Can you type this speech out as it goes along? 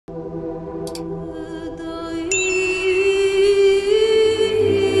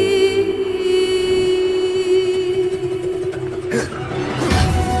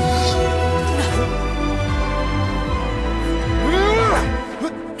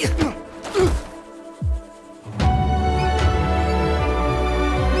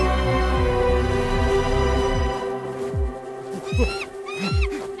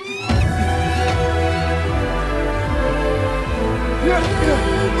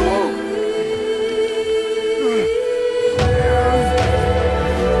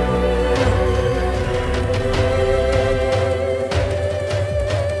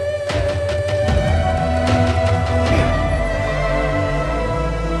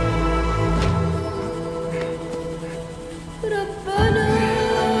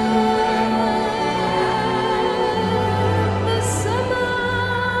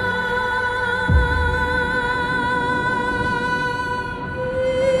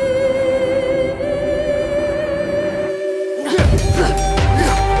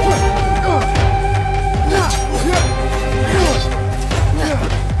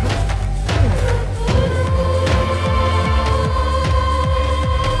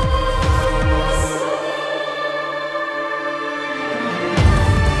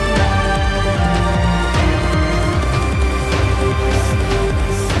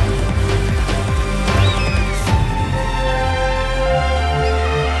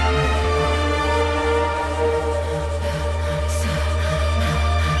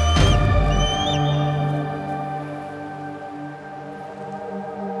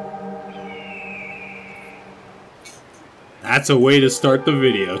that's a way to start the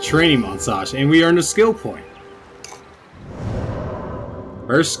video. Training montage, and we earned a skill point.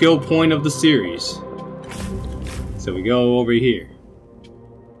 First skill point of the series. So we go over here.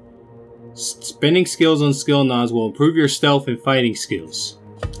 Spending skills on skill nods will improve your stealth and fighting skills.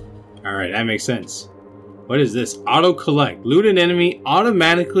 Alright, that makes sense. What is this? Auto collect. Loot an enemy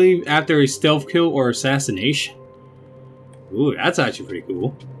automatically after a stealth kill or assassination. Ooh, that's actually pretty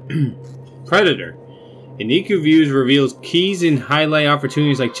cool. Predator. Unique views reveals keys and highlight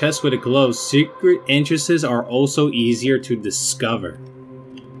opportunities like chests with a glow. Secret entrances are also easier to discover.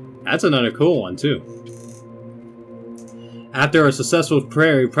 That's another cool one too. After a successful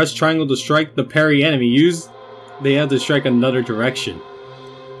parry, press triangle to strike the parry enemy. Use they have to strike another direction.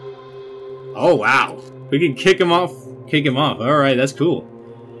 Oh wow. We can kick him off. Alright, that's cool.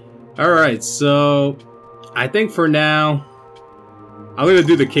 Alright, so I think for now I'm gonna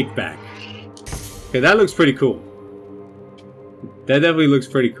do the kickback. Okay, that looks pretty cool. That definitely looks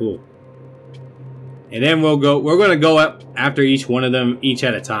pretty cool. And then we're gonna go up after each one of them each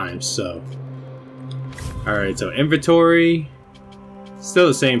at a time, so. Alright, so inventory. Still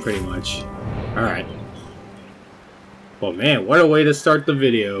the same pretty much. Alright. Well man, what a way to start the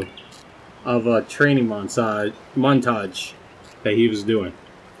video of a training montage that he was doing.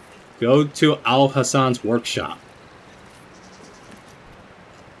 Go to Al Hassan's workshop.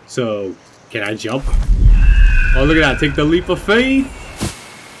 So, can I jump? Oh, look at that. Take the leap of faith.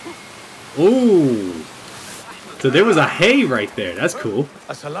 Ooh. So there was a hay right there. That's cool.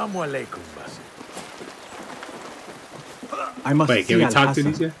 Assalamu alaikum, Basim. I must Wait, can we talk to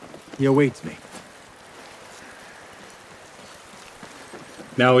these guys? He awaits me.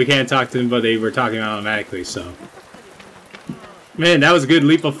 No, we can't talk to them, but they were talking automatically, so. Man, that was a good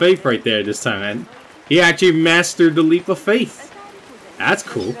leap of faith right there this time, man. He actually mastered the leap of faith. That's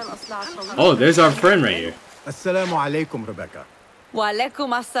cool. Oh, there's our friend right here. Assalamu alaikum, Rebecca. Wa alaikum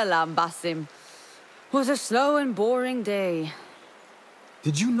assalam, Basim. Was a slow and boring day.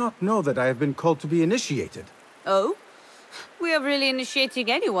 Did you not know that I have been called to be initiated? Oh? We are really initiating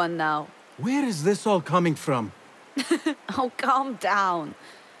anyone now. Where is this all coming from? Oh, calm down.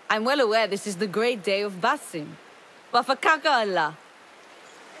 I'm well aware this is the great day of Basim. Wafakaka Allah.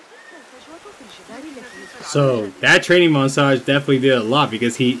 So that training montage definitely did a lot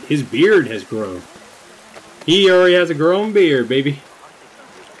because his beard has grown. He already has a grown beard, baby.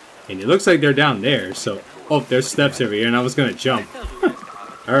 And it looks like they're down there. So, oh, there's steps over here, and I was gonna jump.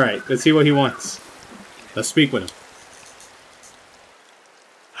 All right, let's see what he wants. Let's speak with him.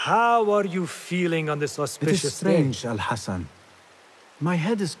 How are you feeling on this It auspicious is strange, Al Hassan. My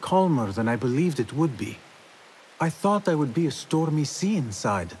head is calmer than I believed it would be. I thought I would be a stormy sea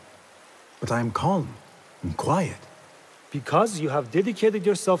inside. But I am calm and quiet. Because you have dedicated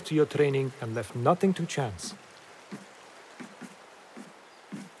yourself to your training and left nothing to chance.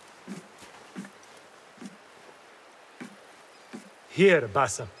 Here,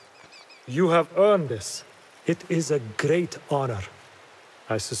 Basim. You have earned this. It is a great honor.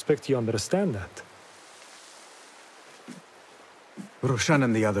 I suspect you understand that. Roshan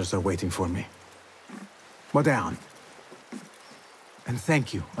and the others are waiting for me. Wadayan. And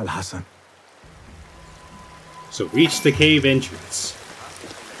thank you, Al Hassan. So reach the cave entrance.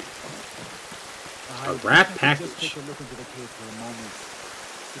 A wrap package. Take a look into the cave for a moment.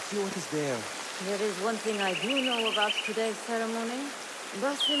 To see what is there. There is one thing I do know about today's ceremony.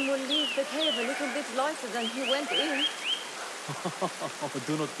 Basim will leave the cave a little bit lighter than he went in.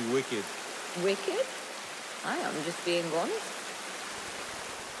 Do not be wicked. Wicked? I am just being honest.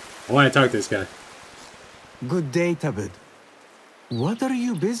 I want to talk to this guy. Good day, Tabid. What are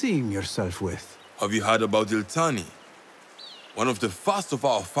you busying yourself with? Have you heard about Iltani? One of the first of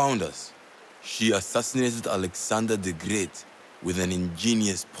our founders. She assassinated Alexander the Great with an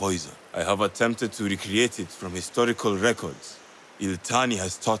ingenious poison. I have attempted to recreate it from historical records. Iltani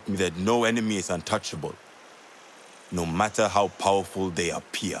has taught me that no enemy is untouchable, no matter how powerful they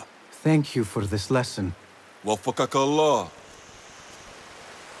appear. Thank you for this lesson. Wafakakallah.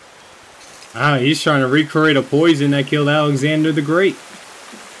 Ah, he's trying to recreate a poison that killed Alexander the Great.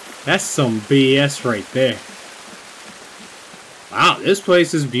 That's some BS right there. Wow, this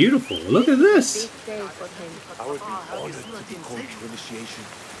place is beautiful. Look at this. Big day for him. I would be honored to be called to initiation.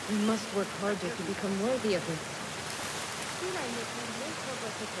 We must work harder to become worthy of it.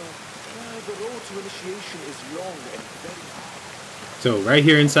 The road to initiation is long and very hard. So right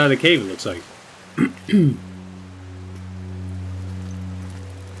here inside the cave, it looks like.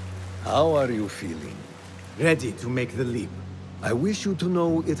 How are you feeling? Ready to make the leap. I wish you to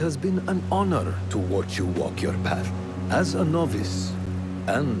know it has been an honor to watch you walk your path. As a novice,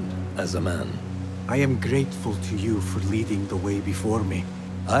 and as a man. I am grateful to you for leading the way before me.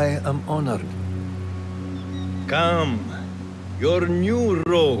 I am honored. Come, your new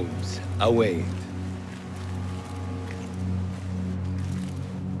robes await.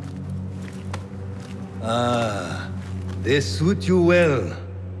 Ah, they suit you well.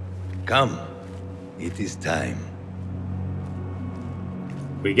 Come, it is time.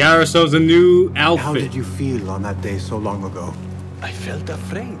 We got ourselves a new outfit. How did you feel on that day so long ago? I felt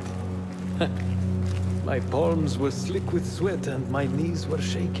afraid. My palms were slick with sweat and my knees were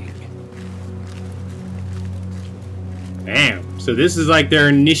shaking. Damn. So this is like their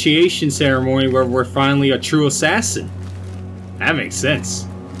initiation ceremony where we're finally a true assassin. That makes sense.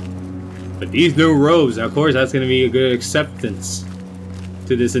 But these new robes, of course, that's going to be a good acceptance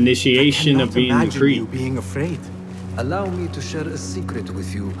to this initiation of being the Creed. You being afraid. Allow me to share a secret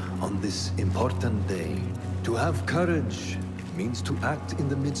with you on this important day. To have courage means to act in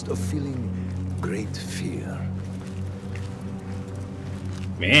the midst of feeling great fear.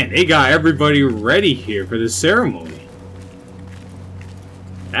 Man, they got everybody ready here for this ceremony.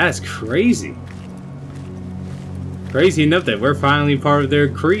 That's crazy. Crazy enough that we're finally part of their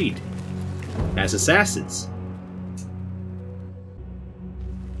creed as assassins.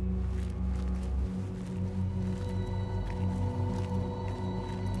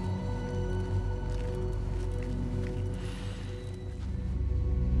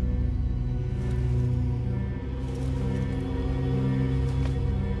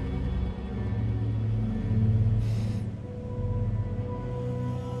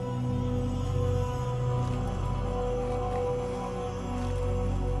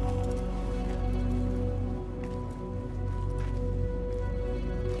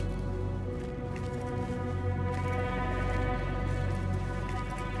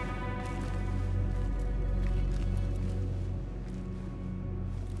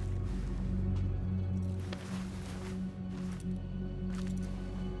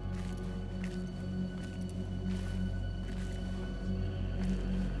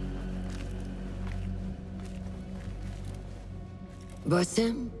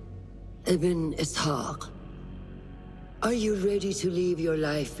 Basim ibn Ishaq, are you ready to leave your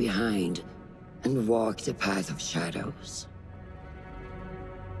life behind and walk the path of shadows?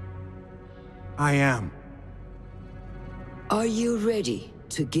 I am. Are you ready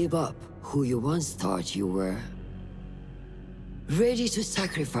to give up who you once thought you were? Ready to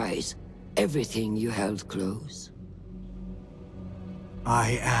sacrifice everything you held close?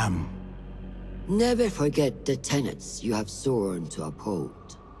 I am. Never forget the tenets you have sworn to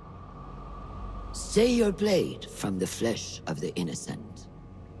uphold. Stay your blade from the flesh of the innocent.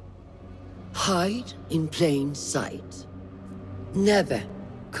 Hide in plain sight. Never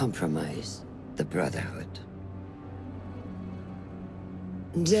compromise the Brotherhood.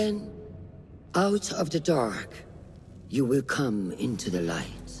 Then, out of the dark, you will come into the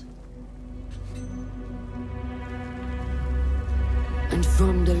light. And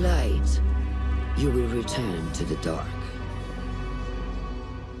from the light, you will return to the dark.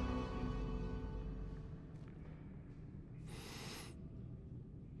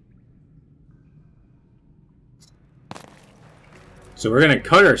 So we're gonna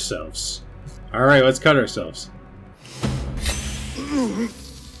cut ourselves. Alright, let's cut ourselves.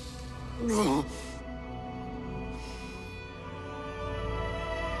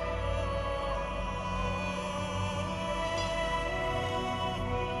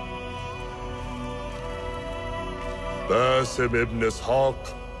 Basim ibn Ishaq,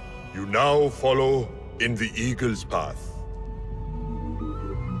 you now follow in the Eagle's path.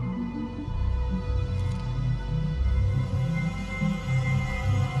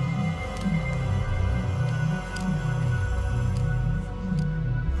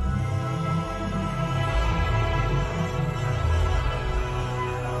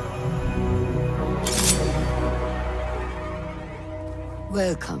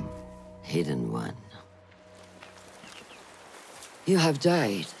 Welcome, Hidden One. You have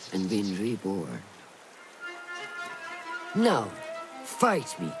died and been reborn. Now,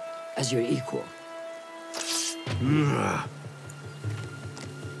 fight me as your equal.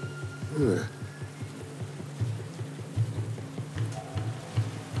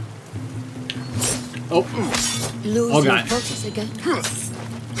 Lose your God. focus again.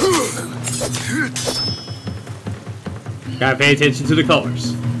 Gotta pay attention to the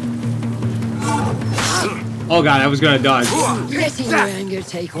colors. Oh god, I was gonna dodge. Letting your anger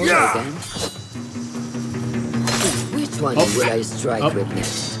take over again. Which one will I strike with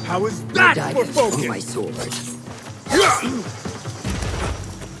next? How is My that dagger for focus? or my sword?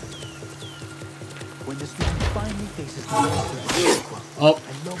 When the storm finally faces the monster. Oh,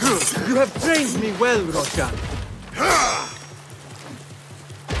 You have trained me well, Roshan.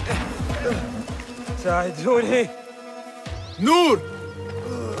 ساعدوني. Noor!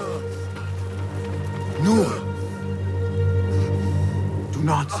 Noor! Do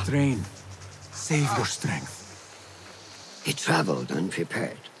not strain. Save your strength. He traveled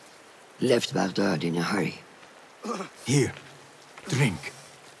unprepared. Left Baghdad in a hurry. Here, drink.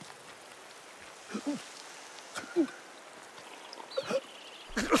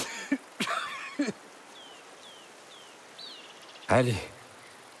 Ali.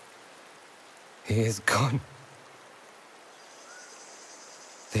 He is gone.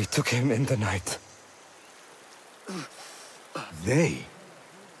 They took him in the night. They?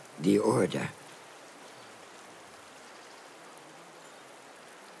 The Order.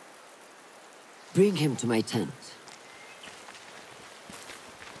 Bring him to my tent.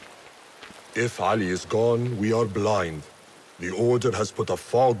 If Ali is gone, we are blind. The Order has put a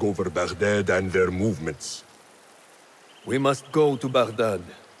fog over Baghdad and their movements. We must go to Baghdad.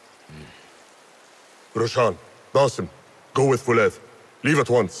 Roshan, Basim, go with Fulev. Leave at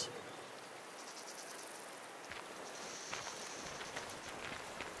once.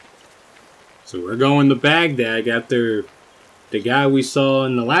 so we're going to Baghdad after the guy we saw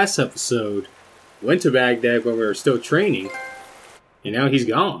in the last episode went to Baghdad when we were still training, and now he's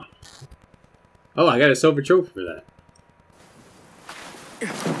gone. Oh, I got a silver trophy for that.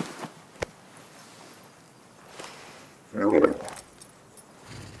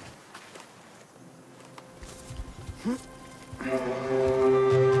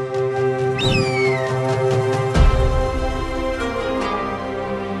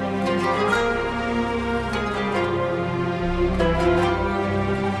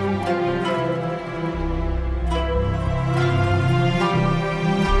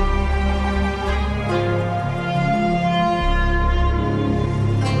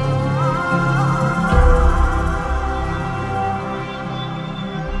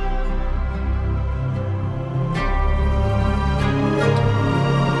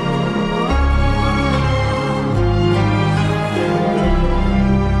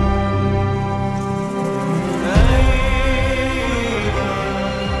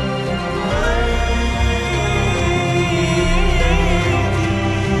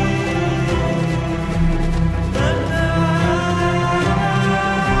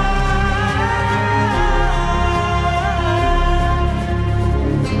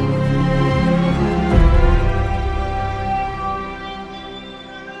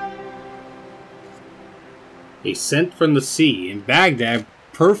 A scent from the sea. In Baghdad,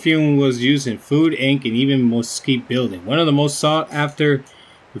 perfume was used in food, ink, and even mosque building. One of the most sought after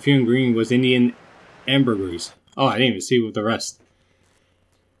perfume green was Indian ambergris. Oh, I didn't even see with the rest.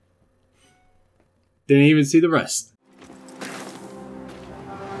 Didn't even see the rest.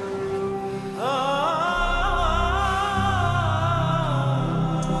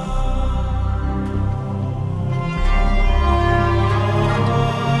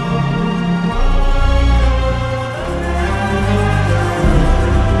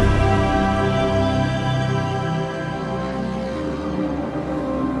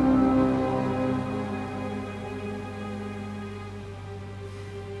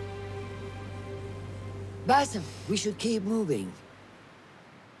 Basim, we should keep moving.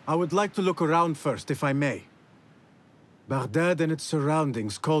 I would like to look around first, if I may. Baghdad and its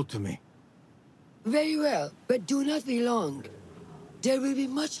surroundings call to me. Very well, but do not be long. There will be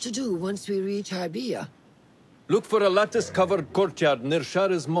much to do once we reach Harbiya. Look for a lattice-covered courtyard near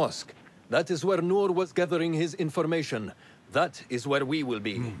Shah's mosque. That is where Noor was gathering his information. That is where we will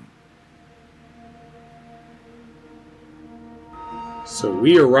be. So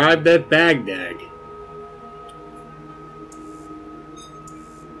we arrived at Baghdad.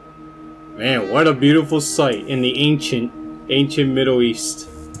 Man, what a beautiful sight in the ancient Middle East.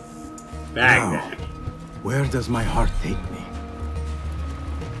 Baghdad. Now, where does my heart take me?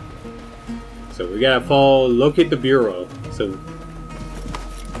 So we gotta locate the bureau. So,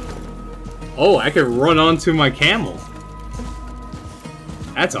 oh, I can run onto my camel.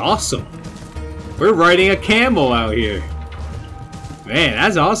 That's awesome. We're riding a camel out here. Man,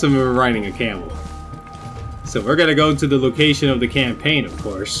 that's awesome. We're riding a camel. So we're gonna go to the location of the campaign, of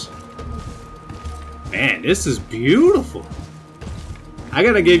course. Man, this is beautiful. I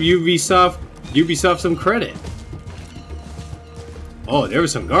gotta give Ubisoft some credit. Oh, there were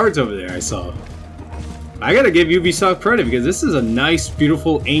some guards over there I saw. I gotta give Ubisoft credit because this is a nice,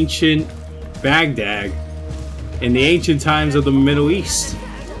 beautiful, ancient Baghdad in the ancient times of the Middle East.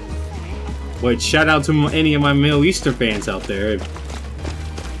 Which, shout out to any of my Middle Eastern fans out there.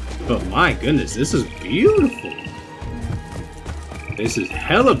 But my goodness, this is beautiful. This is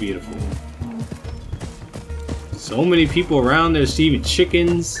hella beautiful. So many people around. There's even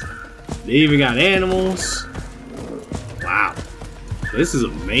chickens. They even got animals. Wow. This is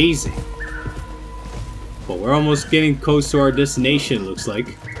amazing. But we're almost getting close to our destination, looks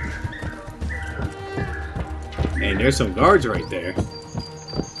like. And there's some guards right there.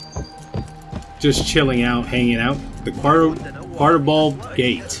 Just chilling out, hanging out. The Quarterball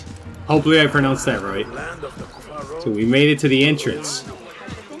Gate. Hopefully I pronounced that right. So we made it to the entrance.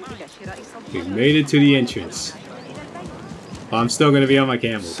 We made it to the entrance. Well, I'm still gonna be on my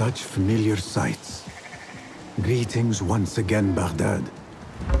camel. Such familiar sights. Greetings once again, Baghdad.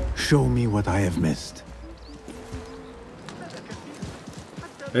 Show me what I have missed.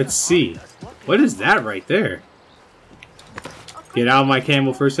 Let's see. What is that right there? Get out of my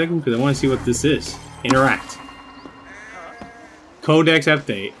camel for a second because I want to see what this is. Interact. Codex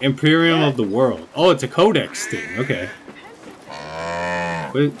update. Imperium of the world. Oh, it's a codex thing. Okay.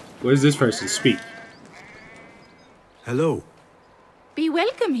 What does this person speak? Hello. Be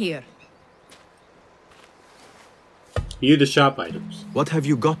welcome here. View the shop items. What have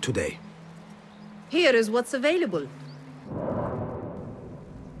you got today? Here is what's available.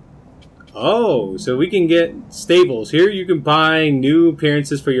 Oh, so we can get stables. Here you can buy new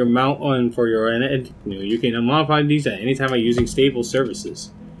appearances for your mount on for your you can modify these at any time by using stable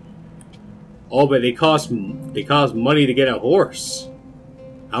services. Oh, but they cost money to get a horse.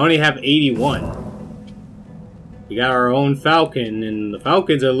 I only have 81. We got our own falcon, and the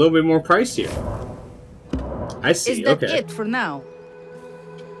falcons are a little bit more pricier. I see. Is that okay. it for now?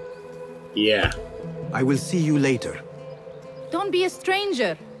 Yeah. I will see you later. Don't be a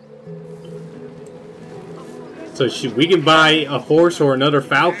stranger. So we can buy a horse or another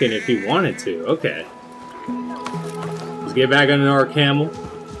falcon if we wanted to. Okay. Let's get back on our camel.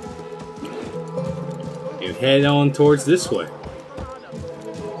 And head on towards this way.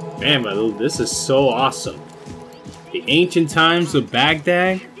 Man, this is so awesome. The ancient times of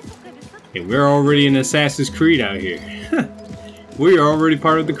Baghdad. And we're already in Assassin's Creed out here. We are already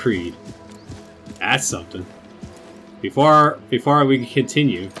part of the Creed. That's something. Before we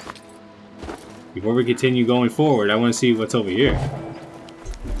continue going forward, I want to see what's over here.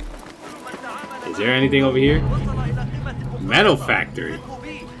 Is there anything over here? Metal factory.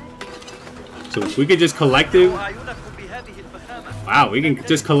 So we could just collect it. Wow, we can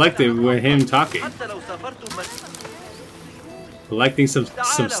just collect it with him talking. Collecting some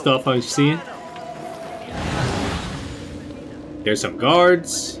stuff I'm seeing. There's some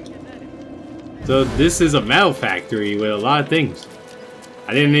guards. So this is a metal factory with a lot of things.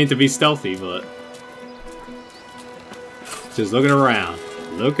 I didn't need to be stealthy, but just looking around.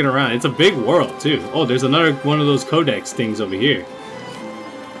 Looking around. It's a big world too. Oh, there's another one of those codex things over here.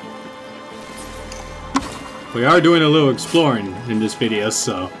 We are doing a little exploring in this video,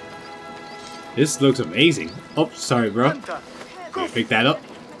 so this looks amazing. Oh, sorry, bro. Pick that up.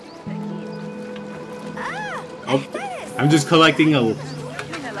 Oh, I'm just collecting a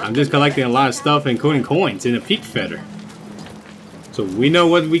lot of stuff, including coins in a peak feather. So we know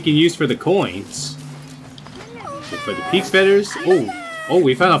what we can use for the coins. But for the peak feathers, oh,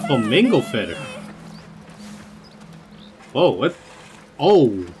 we found a flamingo feather. Whoa, what?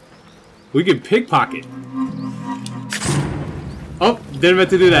 Oh, we can pickpocket. Oh, didn't meant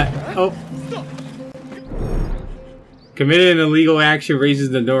to do that. Oh. Committed an illegal action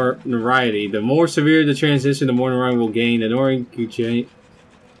raises the notoriety. The more severe the transition, the more notoriety will gain. The notoriety.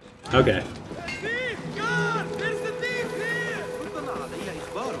 Okay.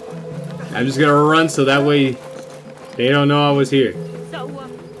 I'm just gonna run so that way they don't know I was here.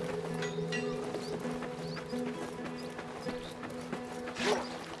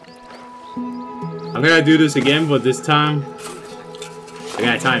 I'm gonna do this again, but this time I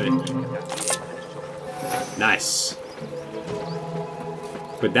gotta time it. Nice.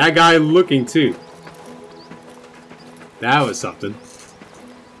 But that guy looking too. That was something.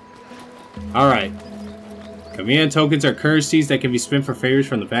 Alright. Command tokens are currencies that can be spent for favors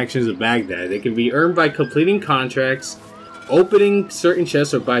from the factions of Baghdad. They can be earned by completing contracts, opening certain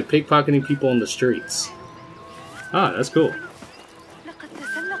chests, or by pickpocketing people on the streets. Ah, that's cool.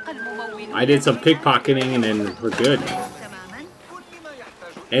 I did some pickpocketing and then we're good.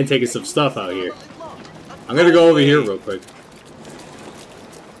 And taking some stuff out here. I'm gonna go over here real quick.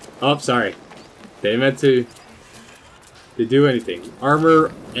 Oh, sorry. They meant to do anything.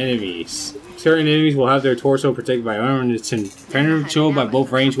 Armor enemies. Certain enemies will have their torso protected by armor and it's impenetrable by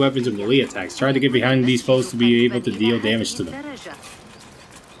both ranged weapons and melee attacks. Try to get behind these foes to be able to deal damage to them.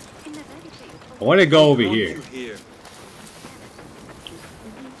 I want to go over here.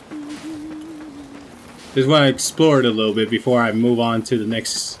 Just want to explore it a little bit before I move on to the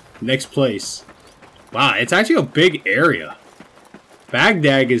next place. Wow, it's actually a big area.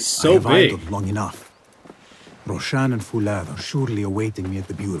 Baghdad is so big. I have idled long enough. Roshan and Foulad are surely awaiting me at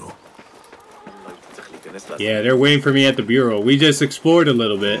the bureau. Yeah, they're waiting for me at the bureau. We just explored a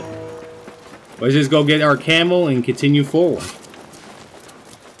little bit. Let's just go get our camel and continue forward.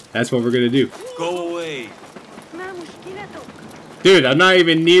 That's what we're gonna do. Go away. Dude, I'm not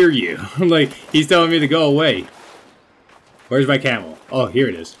even near you. Like, he's telling me to go away. Where's my camel? Oh, here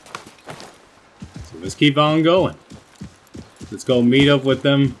it is. So let's keep on going. Let's go meet up with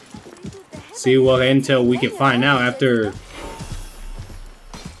them. See what intel we can find out after...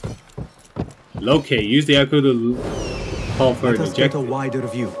 Locate. Use the echo to call for an Let us get a objective. wider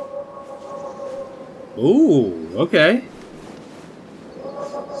view. Ooh, okay.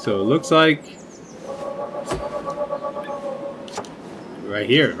 So it looks like... right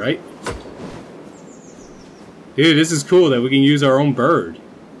here, right? Dude, this is cool that we can use our own bird.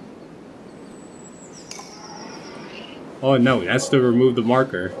 Oh no, that's to remove the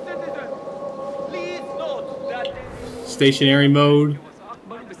marker. Stationary mode.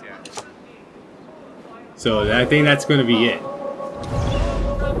 So I think that's going to be it.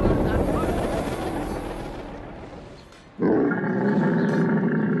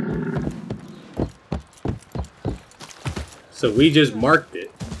 So we just marked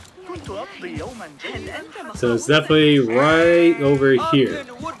it. So it's definitely right over here.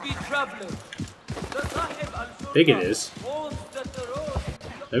 I think it is.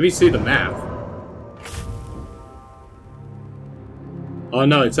 Let me see the map. Oh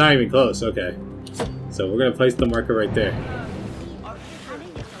no, it's not even close. Okay. So we're gonna place the marker right there.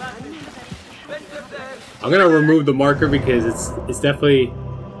 I'm gonna remove the marker because it's definitely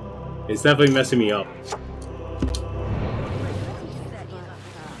messing me up.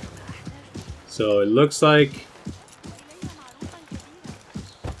 So it looks like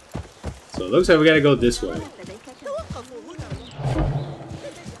we gotta go this way.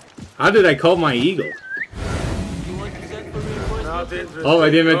 How did I call my eagle? Oh, I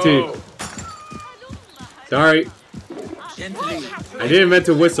didn't mean to. Sorry. I didn't mean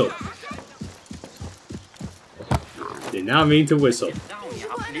to whistle. Did not mean to whistle.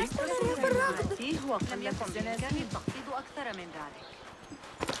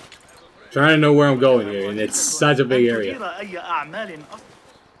 Trying to know where I'm going here, and it's such a big area.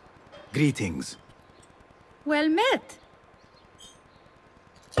 Greetings. Well met.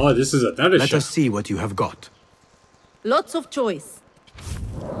 Oh, this is another Let shop. us see what you have got. Lots of choice.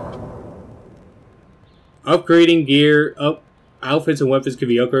 Upgrading gear, outfits and weapons can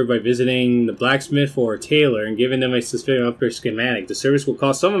be upgraded by visiting the blacksmith or a tailor and giving them a specific upgrade schematic. The service will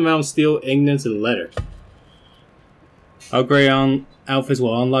cost some amount of steel, ignites, and leather. Upgrade on outfits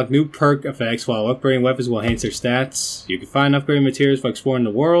will unlock new perk effects, while upgrading weapons will enhance their stats. You can find upgraded materials by exploring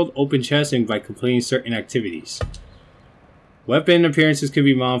the world, open chests, and by completing certain activities. Weapon appearances can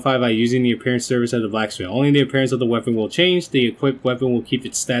be modified by using the appearance service of the blacksmith. Only the appearance of the weapon will change. The equipped weapon will keep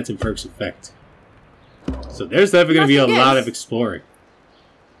its stats and perks effect. So there's definitely going to be a lot of exploring.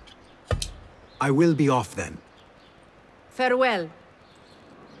 I will be off then. Farewell.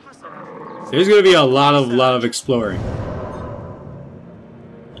 There's going to be a lot of exploring.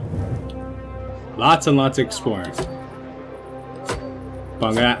 Lots and lots of exploring.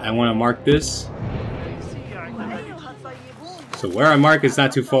 But I want to mark this. So where I mark is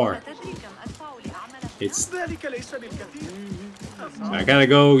not too far. I gotta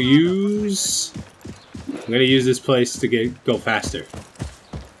go use... I'm gonna use this place to go faster.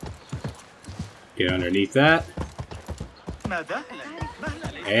 Get underneath that.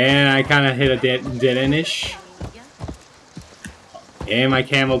 And I kind of hit a dead end-ish. And my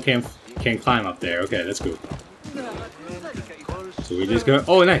camel can climb up there. Okay, that's good. So we just go...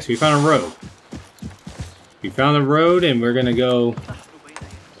 Oh, nice. We found a road. We found a road, and we're gonna go...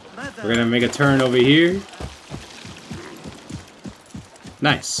 We're gonna make a turn over here.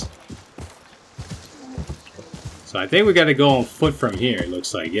 Nice. So I think we gotta go on foot from here, it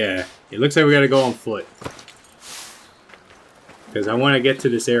looks like. Yeah. It looks like we gotta go on foot. Because I want to get to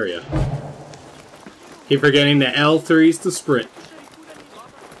this area. Keep forgetting the L3's to sprint.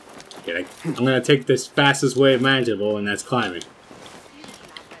 Okay, I'm gonna take this fastest way imaginable, and that's climbing.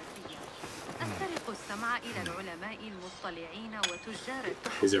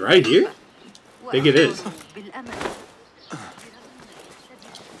 Is it right here? I think it is.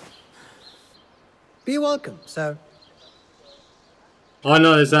 Be welcome, sir. Oh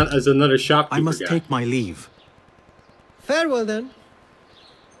no, there's another shopkeeper I must guy. take my leave. Farewell then.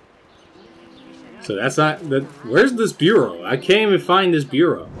 So that's not... Where's this bureau? I can't even find this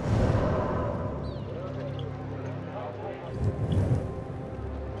bureau.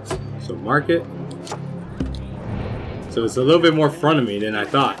 market. So it's a little bit more front of me than I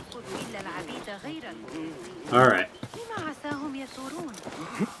thought. Alright.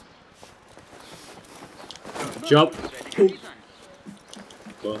 Jump.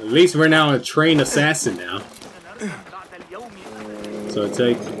 Well, at least we're now a trained assassin now. So it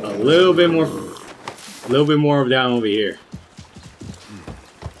takes a little bit more down over here.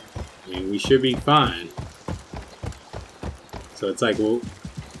 And we should be fine. So it's like, well,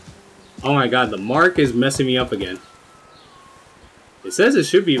 oh my god, the mark is messing me up again. It says it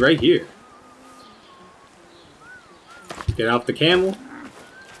should be right here. Get off the camel.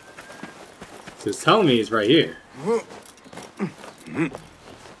 It's telling me it's right here.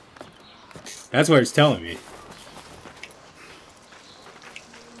 That's what it's telling me.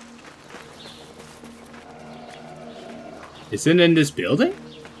 Is it in this building?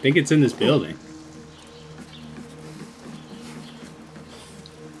 I think it's in this building.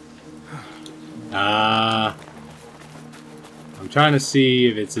 I'm trying to see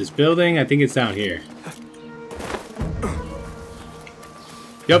if it's this building. I think it's down here.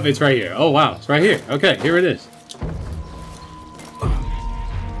 Yep, it's right here. Oh wow, it's right here. Okay, here it is.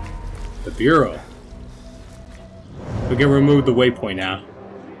 The Bureau. We can remove the waypoint now.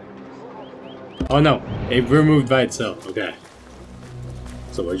 Oh no, it removed by itself. Okay.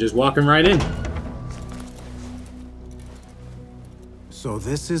 So we're just walking right in. So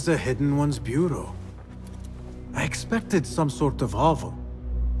this is the Hidden One's bureau. I expected some sort of hovel.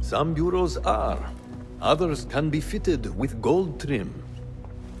 Some bureaus are. Others can be fitted with gold trim.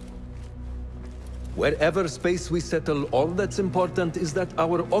 Wherever space we settle, all that's important is that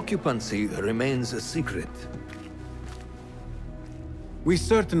our occupancy remains a secret. We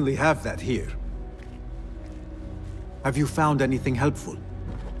certainly have that here. Have you found anything helpful?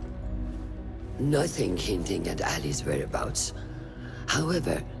 Nothing hinting at Ali's whereabouts.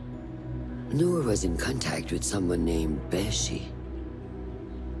 However, Noor was in contact with someone named Beshi.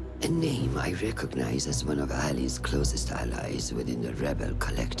 A name I recognize as one of Ali's closest allies within the rebel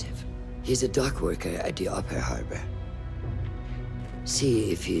collective. He's a dock worker at the Upper Harbor.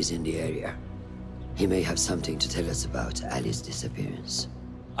 See if he's in the area. He may have something to tell us about Ali's disappearance.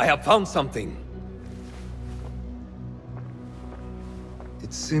 I have found something.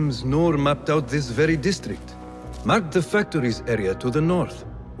 It seems Noor mapped out this very district. Mark the factories area to the north.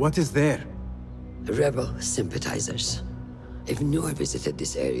 What is there? Rebel sympathizers. If Noor visited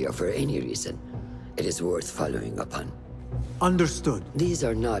this area for any reason, it is worth following up on. Understood. These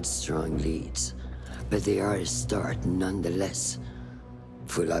are not strong leads, but they are a start nonetheless.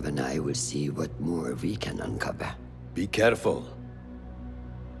 Fulab and I will see what more we can uncover. Be careful.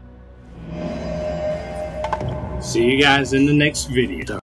 See you guys in the next video.